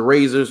 Brady is a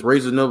Razors.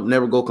 Razors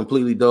never go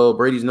completely dull.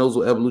 Brady knows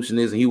what evolution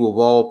is, and he will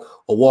evolve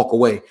or walk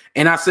away.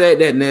 And I said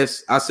that,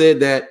 Ness. I said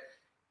that.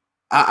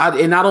 I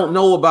don't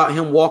know about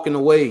him walking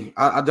away.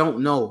 I don't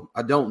know.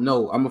 I don't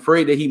know. I'm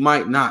afraid that he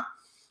might not.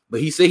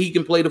 But he said he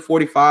can play the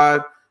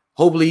 45.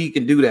 Hopefully he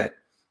can do that.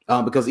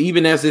 Because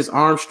even as his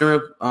arm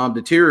strength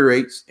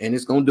deteriorates, and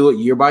it's going to do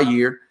it year by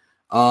year,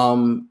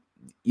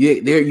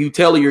 you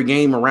tailor your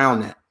game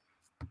around that.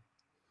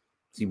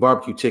 See,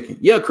 barbecue chicken.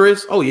 Yeah,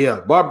 Chris. Oh,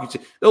 yeah, barbecue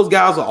chicken. Those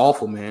guys are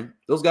awful, man.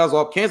 Those guys are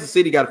awful. Kansas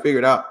City got to figure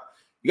it out.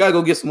 You got to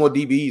go get some more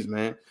DBs,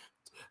 man.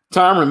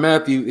 Tyrann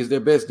Mathieu is their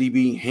best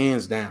DB,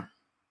 hands down.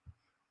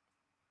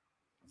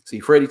 See,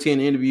 Freddie T in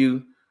the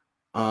interview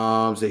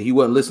said he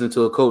wasn't listening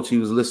to a coach. He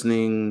was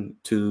listening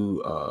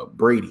to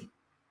Brady.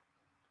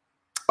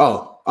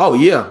 Oh,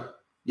 yeah.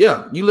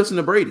 Yeah, you listen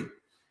to Brady.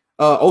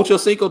 Ocho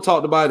Cinco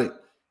talked about it.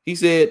 He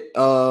said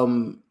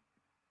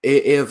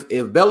if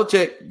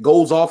Belichick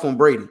goes off on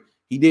Brady,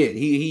 he did.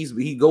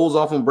 He goes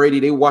off on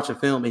Brady. They were watching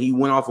film, and he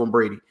went off on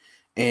Brady.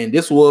 And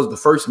this was the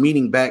first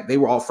meeting back. They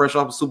were all fresh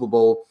off the Super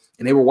Bowl,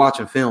 and they were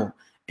watching film.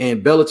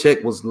 And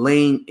Belichick was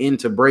laying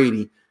into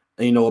Brady,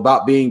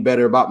 about being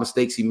better, about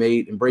mistakes he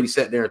made. And Brady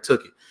sat there and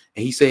took it.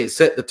 And he said,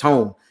 set the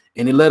tone.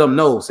 And he let him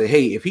know, say,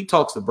 hey, if he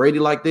talks to Brady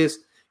like this,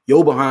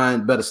 your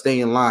behind better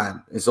stay in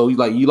line. And so he's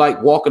like, you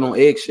like walking on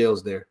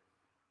eggshells there.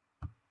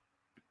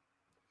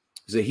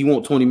 He said he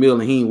want 20 mil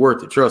and he ain't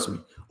worth it. Trust me.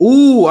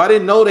 Ooh, I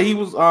didn't know that he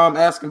was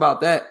asking about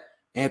that,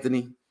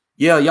 Anthony.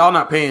 Yeah, y'all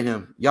not paying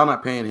him. Y'all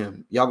not paying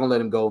him. Y'all gonna let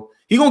him go.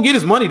 He gonna get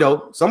his money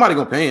though. Somebody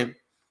gonna pay him.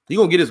 He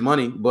gonna get his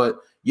money, but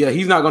yeah,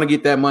 he's not gonna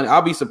get that money.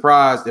 I'll be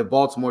surprised if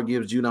Baltimore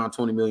gives Judon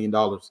 $20 million.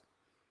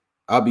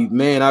 I'll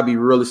be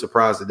really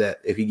surprised at that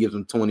if he gives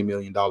him $20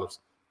 million.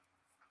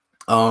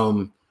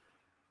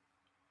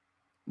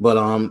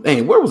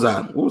 Hey, where was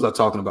I? What was I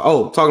talking about?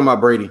 Oh, talking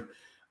about Brady.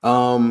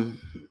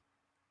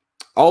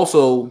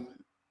 Also,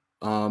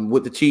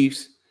 with the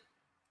Chiefs,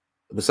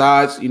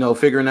 besides,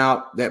 figuring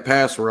out that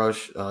pass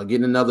rush,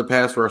 getting another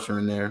pass rusher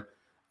in there,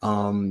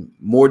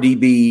 more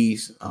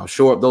DBs,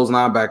 shore up those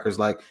linebackers.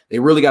 Like, they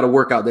really got to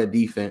work out that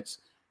defense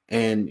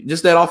and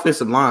just that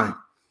offensive line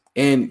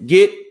and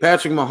get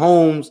Patrick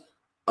Mahomes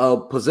a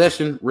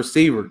possession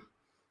receiver.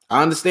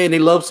 I understand they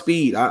love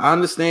speed. I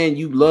understand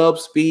you love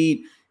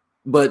speed,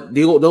 but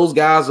those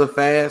guys are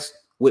fast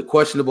with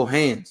questionable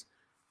hands.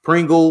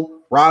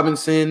 Pringle,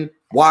 Robinson,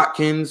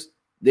 Watkins,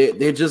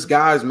 they're just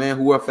guys, man,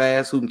 who are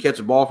fast, who can catch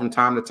a ball from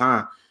time to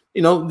time.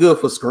 Good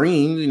for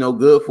screens,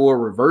 good for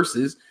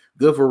reverses,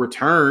 good for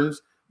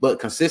returns, but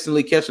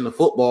consistently catching the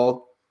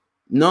football,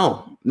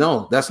 no,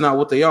 that's not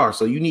what they are.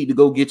 So you need to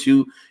go get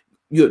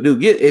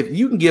if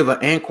you can give an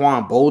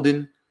Anquan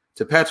Bolden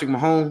to Patrick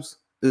Mahomes,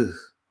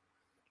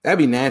 that'd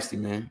be nasty,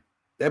 man.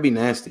 That'd be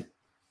nasty.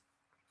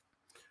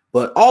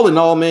 But all in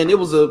all, man, it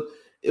was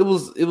it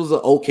was an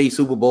okay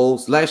Super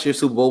Bowl. Last year's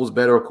Super Bowl was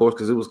better, of course,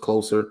 because it was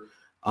closer.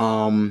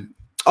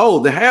 Oh,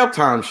 the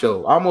halftime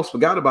show. I almost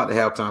forgot about the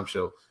halftime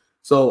show.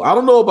 So I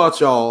don't know about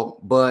y'all,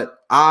 but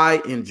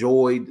I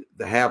enjoyed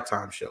the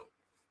halftime show.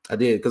 I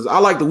did, because I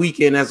like The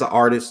Weeknd as an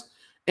artist.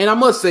 And I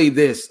must say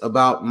this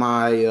about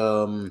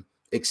my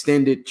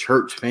extended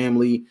church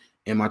family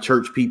and my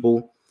church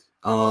people.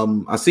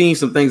 I've seen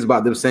some things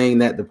about them saying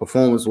that the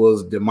performance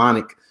was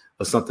demonic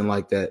or something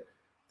like that.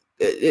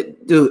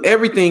 Dude,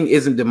 everything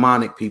isn't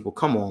demonic, people.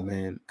 Come on,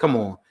 man. Come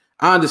on.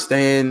 I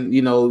understand,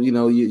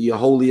 you're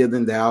holier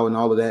than thou and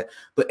all of that,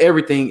 but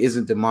everything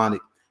isn't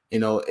demonic. Hey,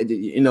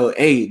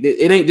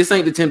 this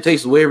ain't the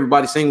Temptations where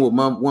everybody sing with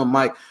one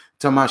mic,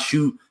 talking about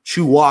shoe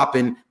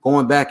whopping,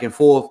 going back and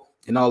forth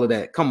and all of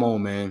that. Come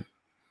on, man.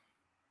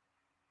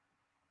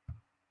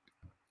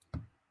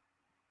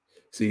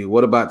 See,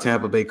 what about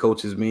Tampa Bay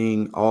coaches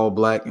being all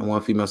black and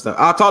one female staff?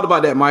 I talked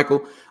about that,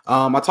 Michael.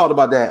 I talked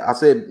about that. I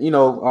said,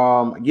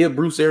 give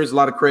Bruce Arians a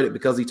lot of credit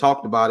because he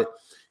talked about it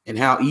and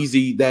how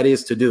easy that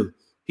is to do.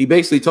 He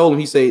basically told him,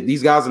 he said,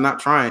 these guys are not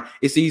trying.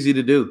 It's easy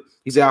to do.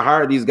 He said, I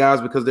hired these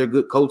guys because they're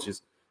good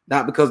coaches,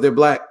 not because they're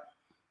black.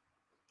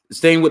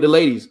 Staying with the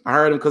ladies, I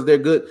hired them because they're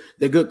good.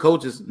 They're good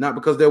coaches, not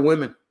because they're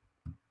women.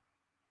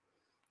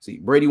 See,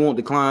 Brady won't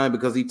decline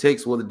because he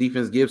takes what the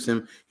defense gives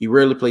him. He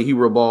rarely play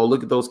hero ball.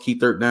 Look at those key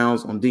third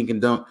downs on dink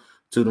and dunk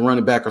to the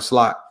running back or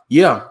slot.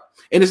 Yeah,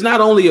 and it's not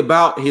only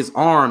about his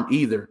arm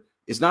either.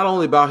 It's not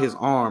only about his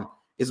arm.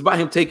 It's about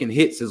him taking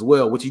hits as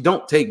well, which he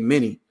don't take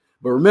many.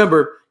 But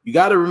remember, you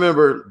got to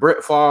remember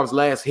Brett Favre's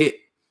last hit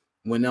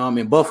when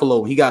in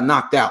Buffalo, he got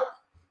knocked out,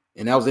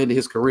 and that was the end of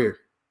his career.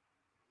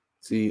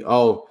 See,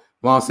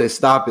 Mom said,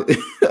 stop it.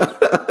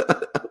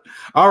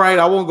 All right,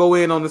 I won't go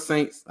in on the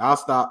Saints. I'll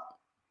stop.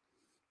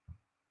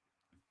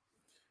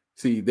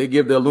 See, they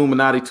give the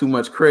Illuminati too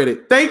much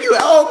credit. Thank you.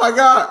 Oh, my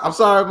God. I'm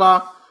sorry,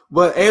 Mom.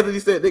 But Anthony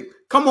said,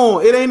 come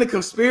on, it ain't a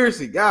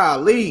conspiracy.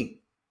 Golly.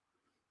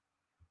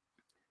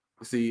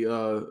 See,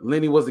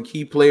 Lenny was the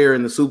key player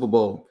in the Super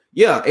Bowl.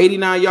 Yeah,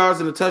 89 yards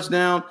and a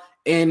touchdown.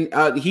 And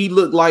he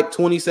looked like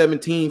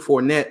 2017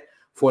 Fournette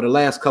for the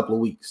last couple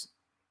of weeks.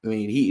 I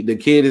mean, the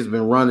kid has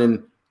been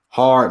running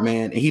hard,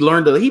 man. And he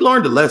learned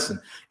a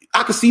lesson.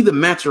 I could see the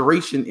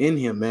maturation in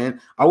him, man.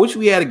 I wish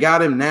we had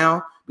got him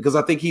now, because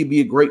I think he'd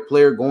be a great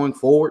player going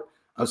forward,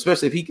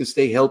 especially if he can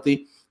stay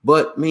healthy.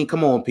 But, I mean,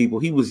 come on, people.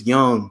 He was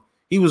young.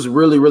 He was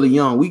really, really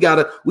young. We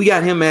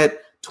got him at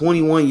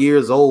 21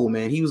 years old,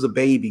 man. He was a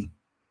baby.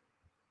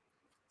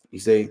 You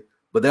say,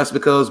 but that's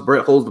because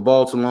Brett holds the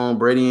ball too long.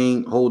 Brady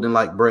ain't holding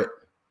like Brett.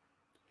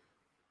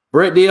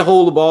 Brett did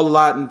hold the ball a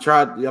lot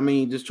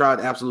and just tried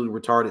absolutely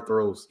retarded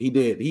throws. He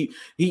did.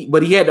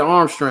 But he had the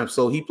arm strength,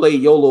 so he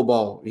played YOLO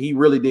ball. He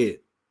really did.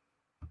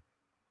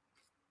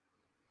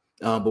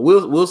 But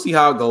we'll see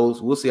how it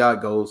goes. We'll see how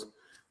it goes.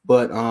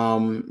 But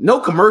no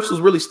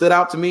commercials really stood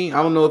out to me.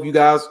 I don't know if you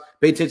guys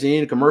pay attention to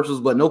any commercials,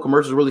 but no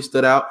commercials really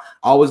stood out.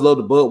 I always love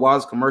the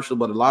Budweiser commercial,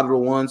 but a lot of the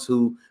ones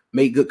who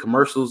make good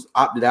commercials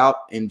opted out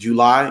in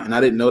July, and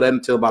I didn't know that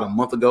until about a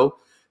month ago.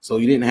 So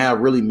you didn't have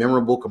really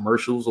memorable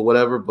commercials or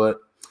whatever. But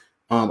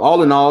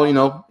all in all,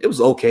 it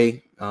was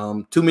okay.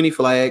 Too many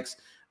flags.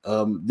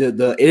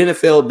 The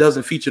NFL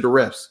doesn't feature the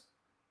refs.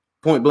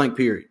 Point blank,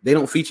 period. They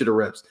don't feature the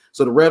refs.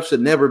 So the refs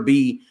should never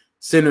be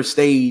center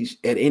stage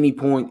at any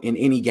point in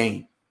any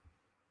game.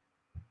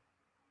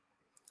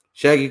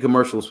 Shaggy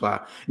commercial was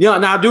fire. Yeah,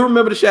 now I do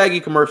remember the Shaggy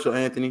commercial,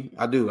 Anthony.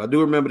 I do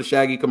remember the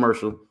Shaggy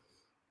commercial.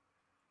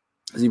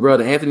 See,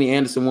 brother, Anthony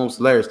Anderson one was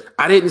hilarious.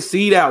 I didn't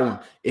see that one.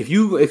 If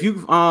you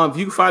can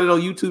find it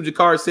on YouTube,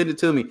 Jakar, send it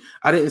to me.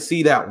 I didn't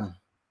see that one.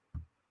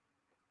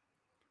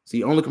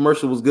 See, only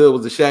commercial was good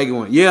was the Shaggy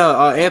one.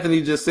 Yeah,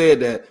 Anthony just said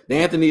that.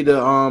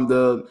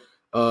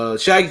 The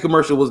Shaggy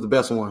commercial was the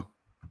best one.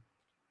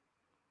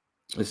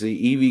 Let's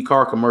see, EV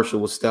car commercial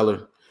was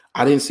stellar.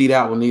 I didn't see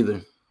that one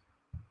either.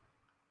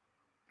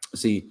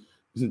 See,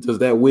 does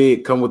that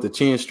wig come with the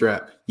chin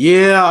strap?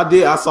 Yeah, I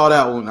did. I saw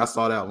that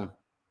one.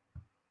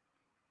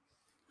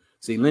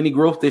 See, Lenny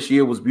growth this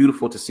year was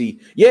beautiful to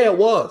see. Yeah, it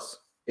was.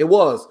 It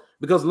was,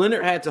 because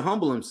Leonard had to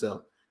humble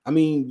himself. I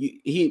mean,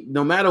 he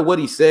no matter what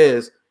he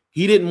says,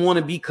 he didn't want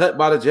to be cut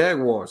by the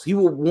Jaguars. He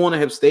would want to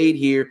have stayed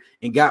here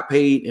and got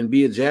paid and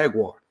be a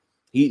Jaguar.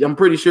 I'm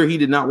pretty sure he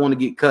did not want to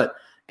get cut.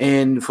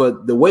 And for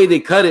the way they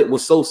cut it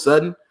was so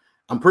sudden,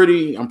 I'm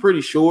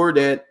pretty sure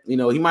that,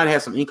 he might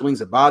have some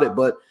inklings about it.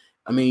 But,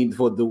 I mean,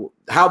 for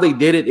how they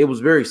did it, it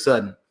was very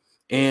sudden.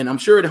 And I'm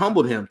sure it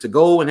humbled him to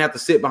go and have to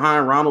sit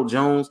behind Ronald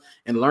Jones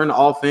and learn the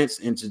offense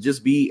and to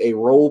just be a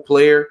role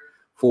player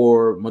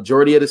for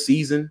majority of the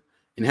season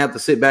and have to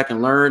sit back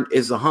and learn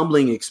is a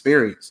humbling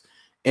experience.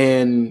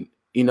 And,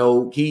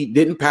 he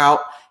didn't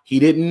pout. He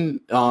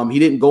didn't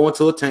go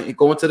into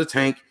the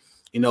tank.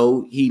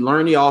 He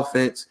learned the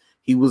offense.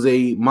 He was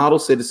a model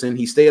citizen.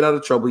 He stayed out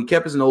of trouble. He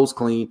kept his nose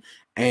clean,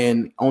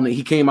 and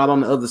he came out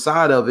on the other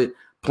side of it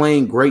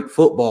playing great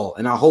football.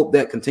 And I hope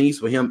that continues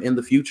for him in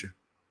the future.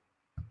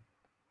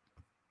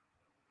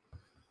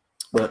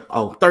 But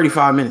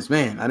 35 minutes,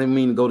 man. I didn't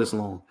mean to go this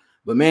long.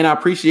 But man, I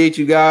appreciate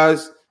you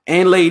guys.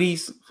 and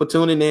ladies for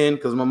tuning in,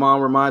 because my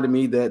mom reminded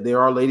me that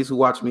there are ladies who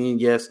watch me,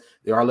 and yes,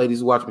 there are ladies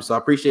who watch me. So I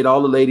appreciate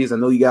all the ladies. I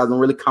know you guys don't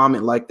really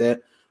comment like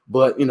that,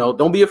 but you know,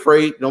 don't be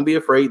afraid. Don't be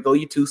afraid. Throw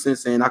your 2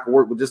 cents in. I can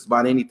work with just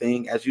about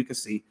anything, as you can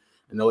see.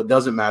 You know, it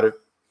doesn't matter.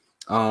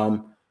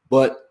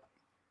 But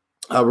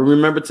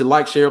remember to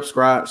like, share,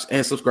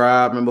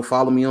 subscribe. Remember,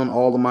 follow me on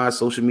all of my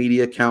social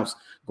media accounts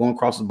going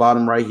across the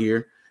bottom right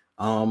here.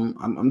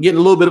 I'm getting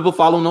a little bit of a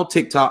following on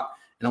TikTok,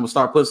 and I'm gonna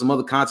start putting some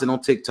other content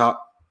on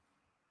TikTok.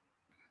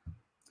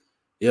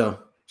 Yeah.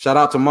 Shout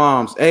out to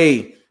moms.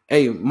 Hey,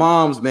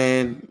 moms,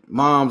 man.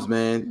 Moms,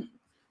 man.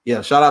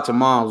 Yeah, shout out to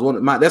moms.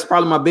 That's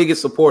probably my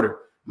biggest supporter,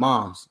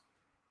 moms.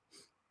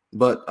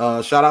 But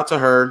shout out to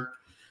her.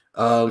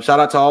 Shout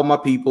out to all my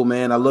people,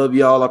 man. I love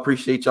y'all. I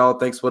appreciate y'all.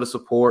 Thanks for the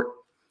support.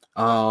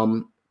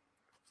 I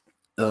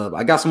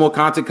got some more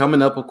content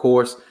coming up, of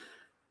course.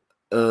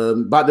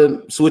 About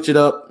to switch it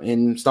up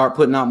and start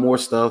putting out more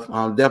stuff.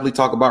 Definitely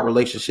talk about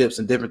relationships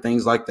and different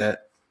things like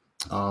that.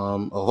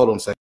 Hold on a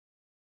second.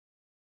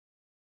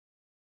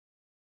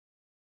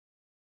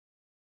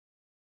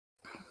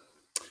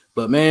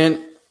 But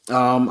man,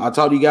 I'll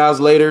talk to you guys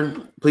later.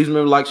 Please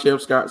remember to like, share,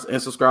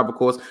 and subscribe, of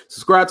course.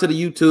 Subscribe to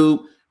the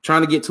YouTube.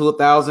 Trying to get to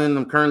 1,000.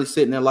 I'm currently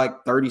sitting at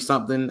like 30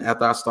 something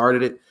after I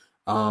started it.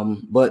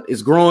 But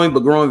it's growing,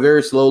 but growing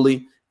very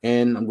slowly.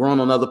 And I'm growing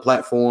on other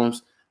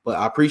platforms. But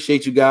I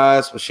appreciate you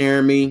guys for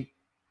sharing me.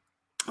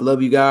 I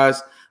love you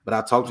guys. But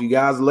I'll talk to you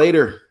guys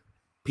later.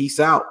 Peace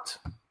out.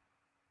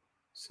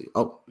 See.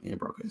 Oh, yeah,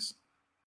 broadcast.